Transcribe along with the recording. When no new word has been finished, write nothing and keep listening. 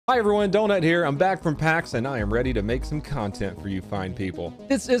Hi everyone, Donut here. I'm back from PAX and I am ready to make some content for you fine people.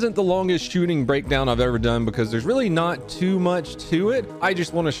 This isn't the longest shooting breakdown I've ever done because there's really not too much to it. I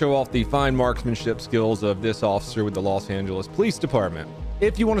just want to show off the fine marksmanship skills of this officer with the Los Angeles Police Department.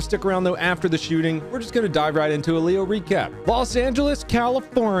 If you want to stick around though after the shooting, we're just going to dive right into a Leo recap. Los Angeles,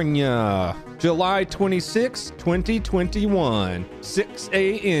 California, July 26, 2021, 6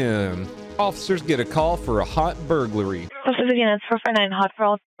 a.m. Officers get a call for a hot burglary. Officers again, it's 449 hot for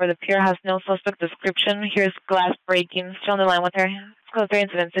all, where the pier has no suspect description. Here's glass breaking. Still on the line with her. Code 3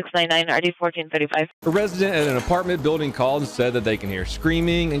 incident 699 RD 1435. A resident at an apartment building called and said that they can hear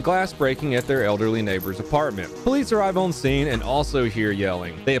screaming and glass breaking at their elderly neighbor's apartment. Police arrive on scene and also hear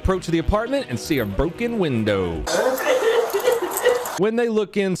yelling. They approach the apartment and see a broken window. When they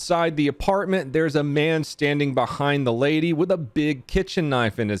look inside the apartment, there's a man standing behind the lady with a big kitchen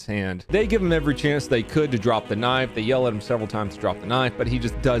knife in his hand. They give him every chance they could to drop the knife. They yell at him several times to drop the knife, but he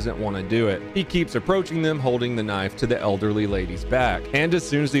just doesn't want to do it. He keeps approaching them, holding the knife to the elderly lady's back. And as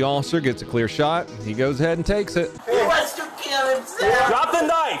soon as the officer gets a clear shot, he goes ahead and takes it. He wants to kill himself. Drop the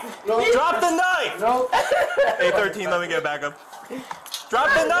knife. No. Drop the knife. No. A13, let me get back up. Drop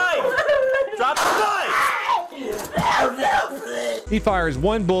the knife. Drop the knife. He fires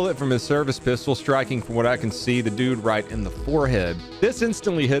one bullet from his service pistol, striking, from what I can see, the dude right in the forehead. This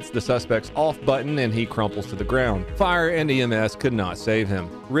instantly hits the suspect's off button and he crumples to the ground. Fire and EMS could not save him.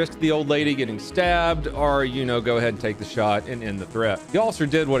 Risk the old lady getting stabbed or, go ahead and take the shot and end the threat. The officer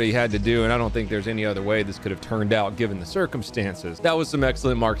did what he had to do, and I don't think there's any other way this could have turned out given the circumstances. That was some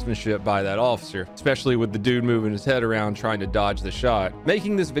excellent marksmanship by that officer, especially with the dude moving his head around trying to dodge the shot.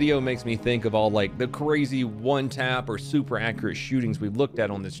 Making this video makes me think of all like the crazy one-tap or super accurate shootings we've looked at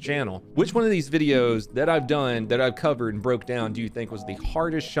on this channel. Which one of these videos that I've done, that I've covered and broke down, do you think was the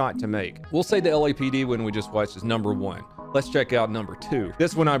hardest shot to make? We'll say the LAPD one we just watched is number 1. Let's check out number 2.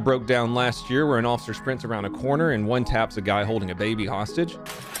 This one I broke down last year where an officer sprints around a corner and one taps a guy holding a baby hostage.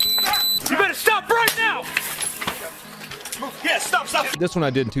 You better stop right now! Yeah, stop. This one I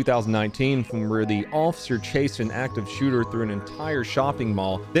did in 2019 from where the officer chased an active shooter through an entire shopping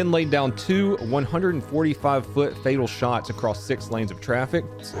mall, then laid down 2 145-foot fatal shots across 6 lanes of traffic.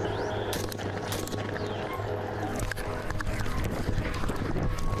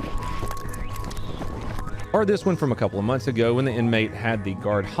 Or this one from a couple of months ago when the inmate had the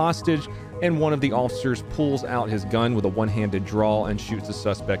guard hostage and one of the officers pulls out his gun with a one-handed draw and shoots the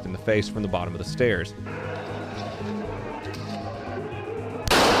suspect in the face from the bottom of the stairs.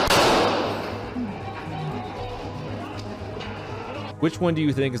 Which one do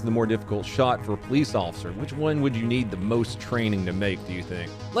you think is the more difficult shot for a police officer? Which one would you need the most training to make, do you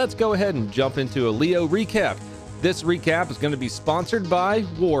think? Let's go ahead and jump into a Leo recap. This recap is going to be sponsored by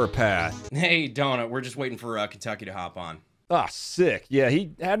Warpath. Hey, Donut, we're just waiting for Kentucky to hop on. Ah, sick. Yeah,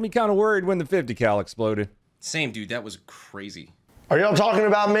 he had me kind of worried when the 50 cal exploded. Same, dude. That was crazy. Are y'all talking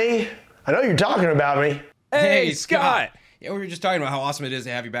about me? I know you're talking about me. Hey, Scott! Yeah, we were just talking about how awesome it is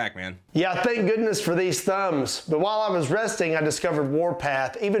to have you back, man. Yeah, thank goodness for these thumbs. But while I was resting, I discovered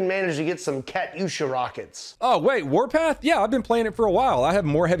Warpath. Even managed to get some Katyusha rockets. Oh, wait, Warpath? Yeah, I've been playing it for a while. I have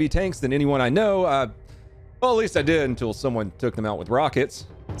more heavy tanks than anyone I know. Well, at least I did until someone took them out with rockets.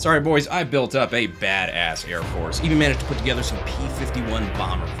 Sorry, boys, I built up a badass Air Force. Even managed to put together some P-51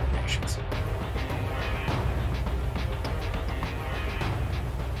 bomber formations.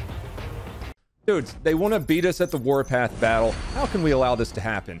 Dudes, they want to beat us at the Warpath battle. How can we allow this to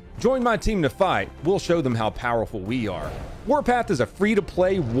happen? Join my team to fight. We'll show them how powerful we are. Warpath is a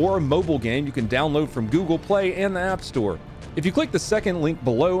free-to-play war mobile game you can download from Google Play and the App Store. If you click the second link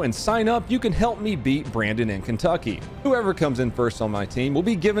below and sign up, you can help me beat Brandon in Kentucky. Whoever comes in first on my team will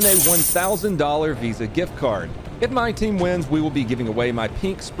be given a $1,000 Visa gift card. If my team wins, we will be giving away my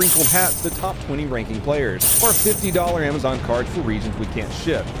pink sprinkled hats to the top 20 ranking players, or $50 Amazon cards for regions we can't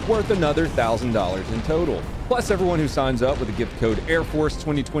ship, worth another $1,000 in total. Plus, everyone who signs up with the gift code Air Force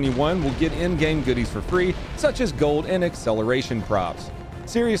 2021 will get in-game goodies for free, such as gold and acceleration props.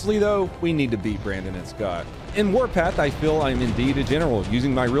 Seriously though, we need to beat Brandon and Scott. In Warpath, I feel I'm indeed a general,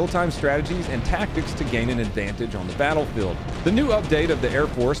 using my real-time strategies and tactics to gain an advantage on the battlefield. The new update of the Air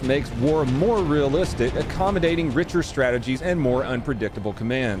Force makes war more realistic, accommodating richer strategies and more unpredictable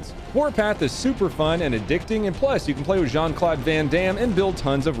commands. Warpath is super fun and addicting, and plus you can play with Jean-Claude Van Damme and build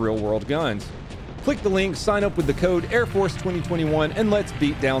tons of real-world guns. Click the link, sign up with the code Air Force 2021, and let's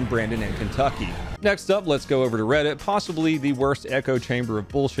beat down Brandon and Kentucky. Next up, let's go over to Reddit, possibly the worst echo chamber of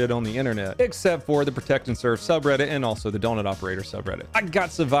bullshit on the internet, except for the Protect and Serve subreddit and also the Donut Operator subreddit. I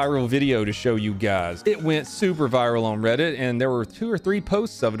got some viral video to show you guys. It went super viral on Reddit, and there were 2 or 3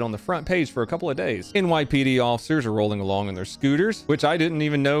 posts of it on the front page for a couple of days. NYPD officers are rolling along on their scooters, which I didn't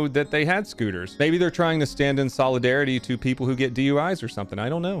even know that they had scooters. Maybe they're trying to stand in solidarity to people who get DUIs or something. I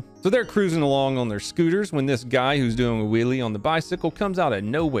don't know. So they're cruising along on their scooters when this guy who's doing a wheelie on the bicycle comes out of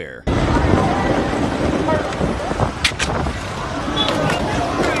nowhere.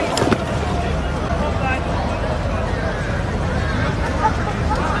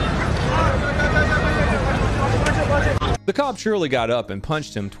 The cop surely got up and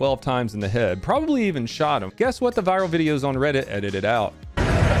punched him 12 times in the head, probably even shot him. Guess what? The viral videos on Reddit edited out.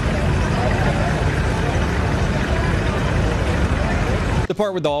 The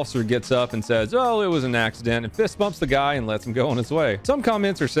part where the officer gets up and says, oh, it was an accident, and fist bumps the guy and lets him go on his way. Some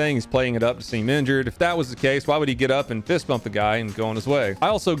comments are saying he's playing it up to seem injured. If that was the case, why would he get up and fist bump the guy and go on his way? I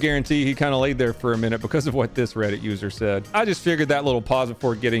also guarantee he kind of laid there for a minute because of what this Reddit user said. I just figured that little pause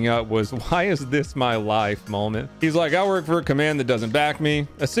before getting up was, why is this my life moment? He's like, I work for a command that doesn't back me,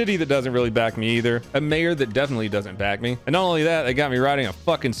 a city that doesn't really back me either, a mayor that definitely doesn't back me, and not only that, they got me riding a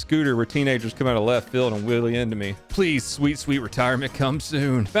fucking scooter where teenagers come out of left field and wheelie into me. Please, sweet, sweet retirement come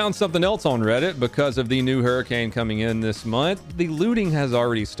soon. Found something else on Reddit because of the new hurricane coming in this month. The looting has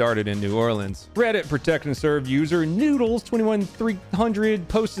already started in New Orleans. Reddit Protect and Serve user Noodles21300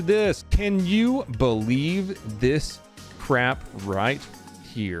 posted this. Can you believe this crap right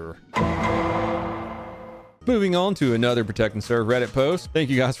here? Moving on to another Protect and Serve Reddit post. Thank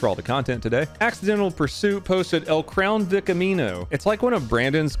you guys for all the content today. Accidental Pursuit posted El Crown de Camino. It's like one of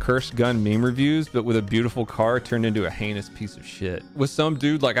Brandon's cursed gun meme reviews, but with a beautiful car turned into a heinous piece of shit. With some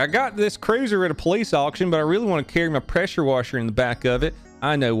dude like, I got this cruiser at a police auction, but I really want to carry my pressure washer in the back of it.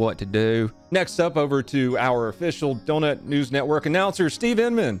 I know what to do. Next up, over to our official Donut News Network announcer, Steve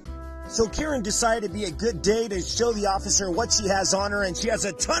Inman. So Karen decided it'd be a good day to show the officer what she has on her, and she has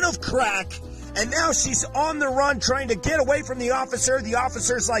a ton of crack. And now she's on the run trying to get away from the officer. The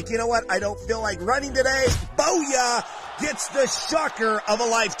officer's like, you know what? I don't feel like running today. Booyah! Gets the shocker of a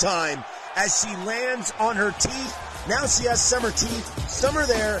lifetime as she lands on her teeth. Now she has summer teeth. Some are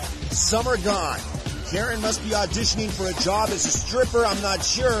there, some are gone. Karen must be auditioning for a job as a stripper, I'm not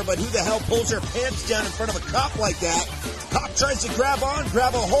sure, but who the hell pulls her pants down in front of a cop like that? Cop tries to grab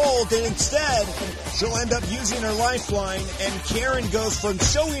a hold, and instead, she'll end up using her lifeline, and Karen goes from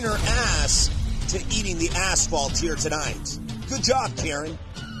showing her ass to eating the asphalt here tonight. Good job, Karen.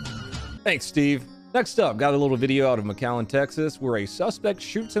 Thanks, Steve. Next up, got a little video out of McAllen, Texas, where a suspect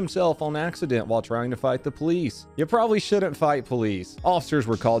shoots himself on accident while trying to fight the police. You probably shouldn't fight police. Officers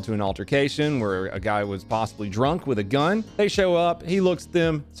were called to an altercation where a guy was possibly drunk with a gun. They show up, he looks at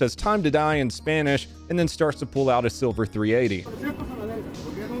them, says time to die in Spanish, and then starts to pull out a silver 380.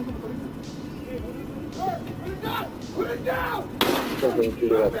 Put it down!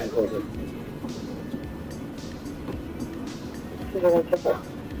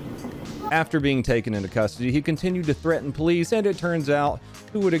 After being taken into custody, he continued to threaten police, and it turns out,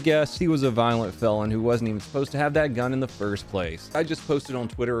 who would have guessed, he was a violent felon who wasn't even supposed to have that gun in the first place. I just posted on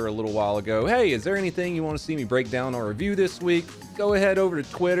Twitter a little while ago, hey, is there anything you want to see me break down or review this week? Go ahead over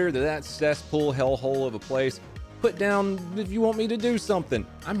to Twitter, to that cesspool hellhole of a place. Put down if you want me to do something.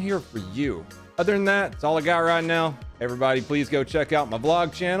 I'm here for you. Other than that, that's all I got right now. Everybody, please go check out my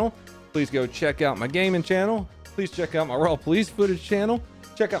vlog channel. Please go check out my gaming channel. Please check out my raw police footage channel.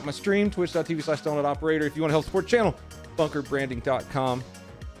 Check out my stream, twitch.tv/Stone Oak Pkwy. If you want to help support the channel, bunkerbranding.com.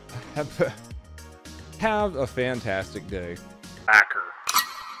 Have a fantastic day.